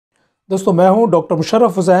दोस्तों मैं हूं डॉक्टर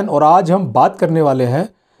मुशर्रफ हुसैन और आज हम बात करने वाले हैं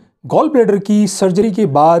गॉल ब्लैडर की सर्जरी के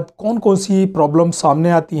बाद कौन कौन सी प्रॉब्लम सामने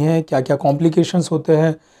आती हैं, क्या क्या कॉम्प्लिकेशंस होते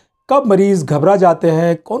हैं, कब मरीज़ घबरा जाते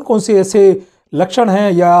हैं, कौन कौन से ऐसे लक्षण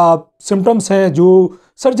हैं या सिम्टम्स हैं जो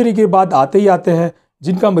सर्जरी के बाद आते ही आते हैं,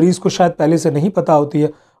 जिनका मरीज़ को शायद पहले से नहीं पता होती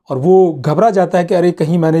है और वो घबरा जाता है कि अरे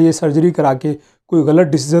कहीं मैंने ये सर्जरी करा के कोई गलत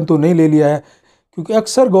डिसीज़न तो नहीं ले लिया है। क्योंकि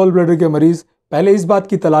अक्सर गॉल ब्लैडर के मरीज़ पहले इस बात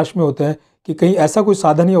की तलाश में होते हैं कि कहीं ऐसा कोई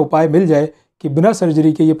साधन या उपाय मिल जाए कि बिना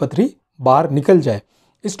सर्जरी के ये पथरी बाहर निकल जाए।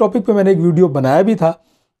 इस टॉपिक पे मैंने एक वीडियो बनाया भी था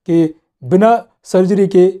कि बिना सर्जरी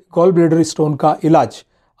के गॉल ब्लैडर स्टोन का इलाज।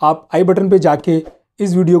 आप आई बटन पे जाके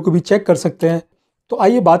इस वीडियो को भी चेक कर सकते हैं। तो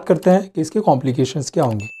आइए बात करते हैं कि इसके कॉम्प्लिकेशंस क्या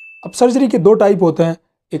होंगे। अब सर्जरी के दो टाइप होते हैं,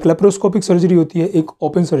 एक लेप्रोस्कोपिक सर्जरी होती है, एक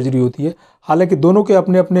ओपन सर्जरी होती है। हालांकि दोनों के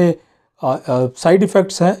अपने अपने साइड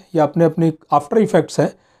इफ़ेक्ट्स हैं या अपने अपने आफ्टर इफ़ेक्ट्स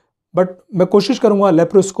हैं, बट मैं कोशिश करूंगा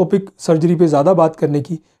लेप्रोस्कोपिक सर्जरी पे ज़्यादा बात करने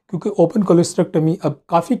की, क्योंकि ओपन कोलेस्ट्रेक्टमी अब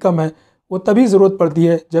काफ़ी कम है। वो तभी ज़रूरत पड़ती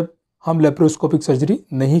है जब हम लेप्रोस्कोपिक सर्जरी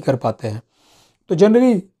नहीं कर पाते हैं। तो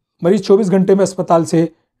जनरली मरीज़ 24 घंटे में अस्पताल से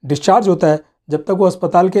डिस्चार्ज होता है। जब तक वो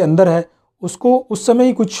अस्पताल के अंदर है उसको उस समय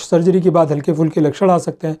ही कुछ सर्जरी के बाद हल्के फुल्के लक्षण आ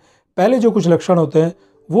सकते हैं। पहले जो कुछ लक्षण होते हैं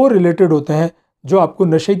वो रिलेटेड होते हैं जो आपको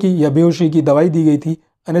नशे की या बेहोशी की दवाई दी गई थी,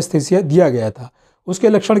 एनेस्थीसिया दिया गया था। उसके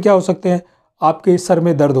लक्षण क्या हो सकते हैं? आपके सर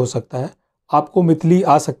में दर्द हो सकता है, आपको मितली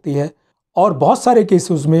आ सकती है, और बहुत सारे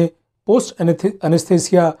केसेस में पोस्ट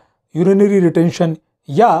एनेस्थीसिया यूरिनरी रिटेंशन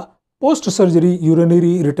या पोस्ट सर्जरी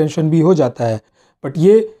यूरिनरी रिटेंशन भी हो जाता है। बट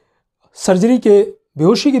ये सर्जरी के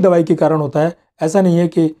बेहोशी की दवाई के कारण होता है। ऐसा नहीं है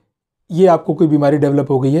कि ये आपको कोई बीमारी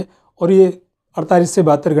डेवलप हो गई है और ये 48 से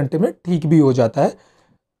 72 घंटे में ठीक भी हो जाता है।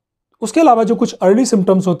 उसके अलावा जो कुछ अर्ली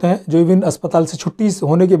सिम्टम्स होते हैं जो इवन अस्पताल से छुट्टी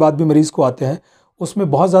होने के बाद भी मरीज़ को आते हैं, उसमें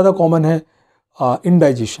बहुत ज़्यादा कॉमन है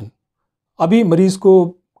इंडाइजेशन। अभी मरीज़ को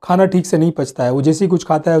खाना ठीक से नहीं पचता है, वो जैसे ही कुछ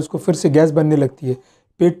खाता है उसको फिर से गैस बनने लगती है,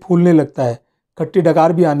 पेट फूलने लगता है, खट्टी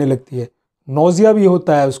डकार भी आने लगती है, नौजिया भी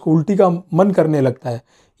होता है, उसको उल्टी का मन करने लगता है।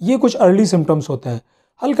 ये कुछ अर्ली सिम्टम्स होते हैं।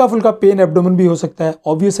 हल्का फुल्का पेन एब्डोमेन भी हो सकता है।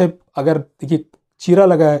 ऑब्वियस है, अगर देखिए चीरा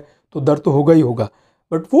लगा है तो दर्द तो होगा ही होगा,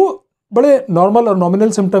 बट वो बड़े नॉर्मल और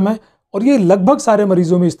नॉमिनल सिम्टम है और ये लगभग सारे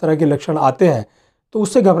मरीजों में इस तरह के लक्षण आते हैं। तो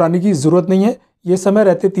उससे घबराने की ज़रूरत नहीं है। ये समय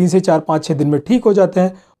रहते 3 से 4, 5, 6 दिन में ठीक हो जाते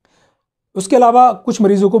हैं। उसके अलावा कुछ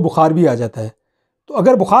मरीज़ों को बुखार भी आ जाता है। तो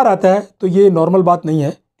अगर बुखार आता है तो ये नॉर्मल बात नहीं है,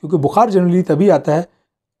 क्योंकि बुखार जनरली तभी आता है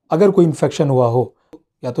अगर कोई इन्फेक्शन हुआ हो,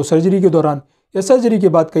 या तो सर्जरी के दौरान या सर्जरी के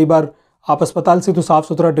बाद। कई बार आप अस्पताल से तो साफ़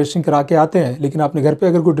सुथरा ड्रेसिंग करा के आते हैं, लेकिन आपने घर पे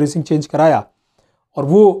अगर कोई ड्रेसिंग चेंज कराया और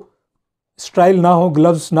वो स्टाइल ना हो,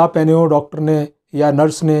 ग्लव्स ना पहने हो डॉक्टर ने या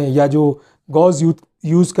नर्स ने, या जो गॉज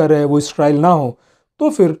यूज़ कर रहे हैं वो स्टाइल ना हो, तो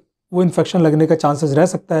फिर वो इन्फेक्शन लगने का चांसेस रह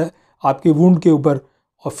सकता है आपके वुंड के ऊपर,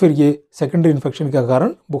 और फिर ये सेकेंडरी इन्फेक्शन के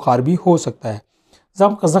कारण बुखार भी हो सकता है।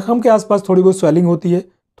 ज़ख्म के आसपास थोड़ी बहुत स्वेलिंग होती है,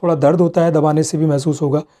 थोड़ा दर्द होता है, दबाने से भी महसूस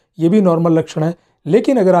होगा, ये भी नॉर्मल लक्षण है।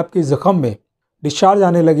 लेकिन अगर आपके ज़ख्म में डिस्चार्ज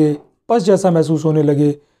आने लगे, पस जैसा महसूस होने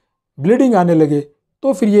लगे, ब्लीडिंग आने लगे,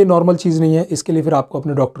 तो फिर ये नॉर्मल चीज़ नहीं है। इसके लिए फिर आपको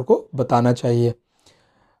अपने डॉक्टर को बताना चाहिए।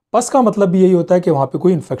 पस का मतलब भी यही होता है कि वहाँ पे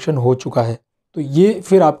कोई इन्फेक्शन हो चुका है, तो ये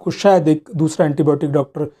फिर आपको शायद एक दूसरा एंटीबायोटिक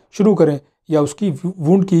डॉक्टर शुरू करें या उसकी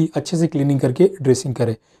वुंड की अच्छे से क्लीनिंग करके ड्रेसिंग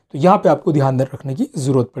करें। तो यहाँ पे आपको ध्यान रखने की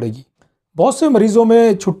ज़रूरत पड़ेगी। बहुत से मरीज़ों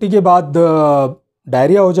में छुट्टी के बाद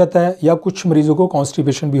डायरिया हो जाता है या कुछ मरीज़ों को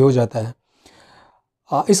कॉन्स्टिपेशन भी हो जाता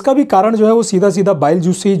है। इसका भी कारण जो है वो सीधा सीधा बाइल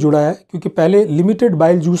जूस से ही जुड़ा है, क्योंकि पहले लिमिटेड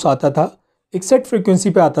बाइल जूस आता था, एक सेट फ्रीक्वेंसी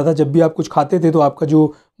पे आता था। जब भी आप कुछ खाते थे तो आपका जो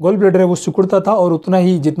गॉल ब्लैडर है वो सिकुड़ता था और उतना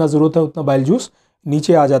ही जितना ज़रूरत है उतना बाइल जूस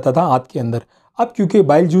नीचे आ जाता था आंत के अंदर। अब क्योंकि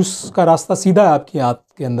बाइल जूस का रास्ता सीधा है आपकी आंत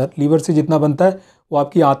के अंदर, लीवर से जितना बनता है वो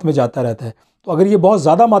आपकी आंत में जाता रहता है। तो अगर ये बहुत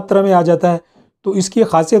ज़्यादा मात्रा में आ जाता है तो इसकी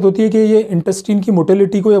खासियत होती है कि ये इंटेस्टाइन की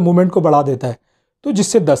मोटिलिटी को या मूवमेंट को बढ़ा देता है, तो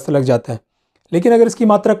जिससे दस्त लग जाता है। लेकिन अगर इसकी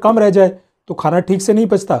मात्रा कम रह जाए तो खाना ठीक से नहीं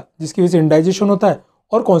पचता, जिसकी वजह से इंडाइजेशन होता है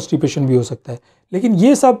और कॉन्स्टिपेशन भी हो सकता है। लेकिन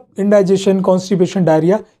ये सब इंडाइजेशन, कॉन्स्टिपेशन,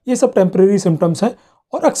 डायरिया, ये सब टेम्परेरी सिम्टम्स हैं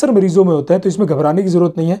और अक्सर मरीजों में होता है, तो इसमें घबराने की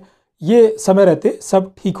ज़रूरत नहीं है। ये समय रहते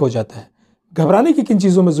सब ठीक हो जाता है। घबराने की किन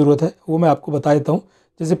चीज़ों में ज़रूरत है वो मैं आपको बता देता हूँ।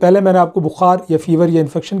 जैसे पहले मैंने आपको बुखार या फीवर या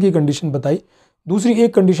इन्फेक्शन की कंडीशन बताई। दूसरी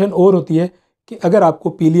एक कंडीशन और होती है कि अगर आपको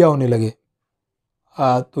पीलिया होने लगे,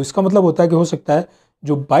 तो इसका मतलब होता है कि हो सकता है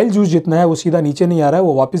जो बाइल जूस जितना है वो सीधा नीचे नहीं आ रहा है,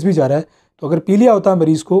 वो वापस भी जा रहा है। तो अगर पीलिया होता है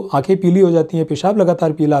मरीज़ को, आंखें पीली हो जाती हैं, पेशाब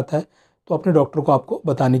लगातार पीला आता है, तो अपने डॉक्टर को आपको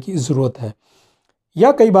बताने की ज़रूरत है।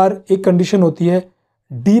 या कई बार एक कंडीशन होती है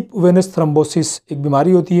डीप वेनस थ्रोम्बोसिस, एक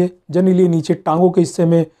बीमारी होती है जनरली नीचे टांगों के हिस्से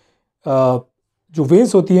में जो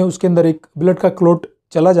वेंस होती हैं उसके अंदर एक ब्लड का क्लॉट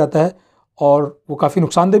चला जाता है और वो काफ़ी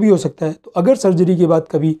नुकसानदेह भी हो सकता है। तो अगर सर्जरी के बाद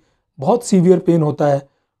कभी बहुत सीवियर पेन होता है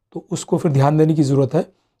तो उसको फिर ध्यान देने की ज़रूरत है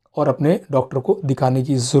और अपने डॉक्टर को दिखाने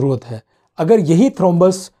की ज़रूरत है। अगर यही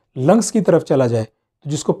थ्रोम्बस लंग्स की तरफ चला जाए तो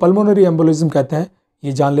जिसको पल्मोनरी एम्बोलिज्म कहते हैं,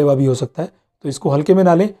 ये जानलेवा भी हो सकता है, तो इसको हल्के में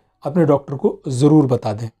ना लें, अपने डॉक्टर को ज़रूर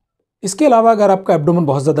बता दें। इसके अलावा अगर आपका एब्डोमेन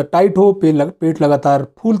बहुत ज़्यादा टाइट हो, पेट लगातार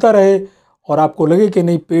फूलता रहे और आपको लगे कि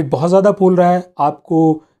नहीं पेट बहुत ज़्यादा फूल रहा है,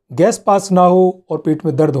 आपको गैस पास ना हो और पेट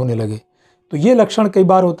में दर्द होने लगे, तो ये लक्षण कई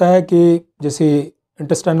बार होता है कि जैसे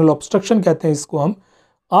इंटेस्टाइनल ऑब्स्ट्रक्शन कहते हैं, इसको हम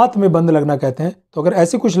आंत में बंद लगना कहते हैं। तो अगर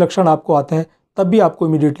ऐसे कुछ लक्षण आपको आते हैं तब भी आपको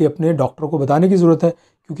इमीडिएटली अपने डॉक्टर को बताने की ज़रूरत है,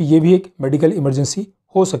 क्योंकि ये भी एक मेडिकल इमरजेंसी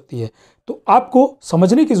हो सकती है। तो आपको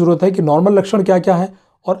समझने की ज़रूरत है कि नॉर्मल लक्षण क्या क्या है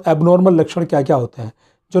और एबनॉर्मल लक्षण क्या क्या होते हैं।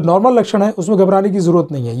 जो नॉर्मल लक्षण है उसमें घबराने की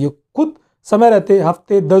ज़रूरत नहीं है, ये खुद समय रहते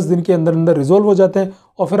हफ्ते 10 दिन के अंदर अंदर रिजोल्व हो जाते हैं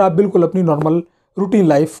और फिर आप बिल्कुल अपनी नॉर्मल रूटीन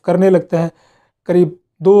लाइफ करने लगते हैं। करीब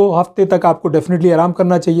 2 हफ्ते तक आपको डेफिनेटली आराम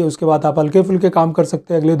करना चाहिए, उसके बाद आप हल्के फुल्के काम कर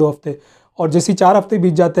सकते हैं अगले 2 हफ्ते, और जैसे 4 हफ्ते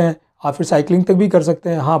बीत जाते हैं आप फिर साइकिलिंग तक भी कर सकते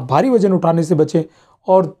हैं। हाँ, भारी वजन उठाने से बचें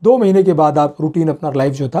और 2 महीने के बाद आप रूटीन अपना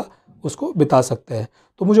लाइफ जो था उसको बिता सकते हैं।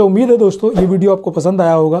 तो मुझे उम्मीद है दोस्तों ये वीडियो आपको पसंद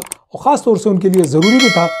आया होगा और ख़ास तौर से उनके लिए ज़रूरी भी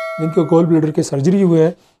था जिनके गॉल ब्लैडर की सर्जरी हुई है।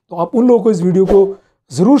 तो आप उन लोगों को इस वीडियो को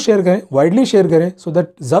ज़रूर शेयर करें, वाइडली शेयर करें, सो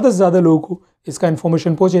दैट ज़्यादा से ज़्यादा लोगों को इसका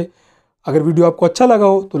इन्फॉर्मेशन पहुँचे। अगर वीडियो आपको अच्छा लगा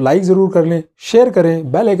हो तो लाइक ज़रूर कर लें, शेयर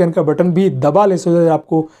करें, बेल आइकन का बटन भी दबा लें सो दैट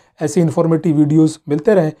आपको ऐसे इन्फॉर्मेटिव वीडियोस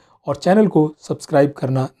मिलते रहें, और चैनल को सब्सक्राइब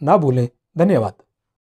करना ना भूलें। धन्यवाद।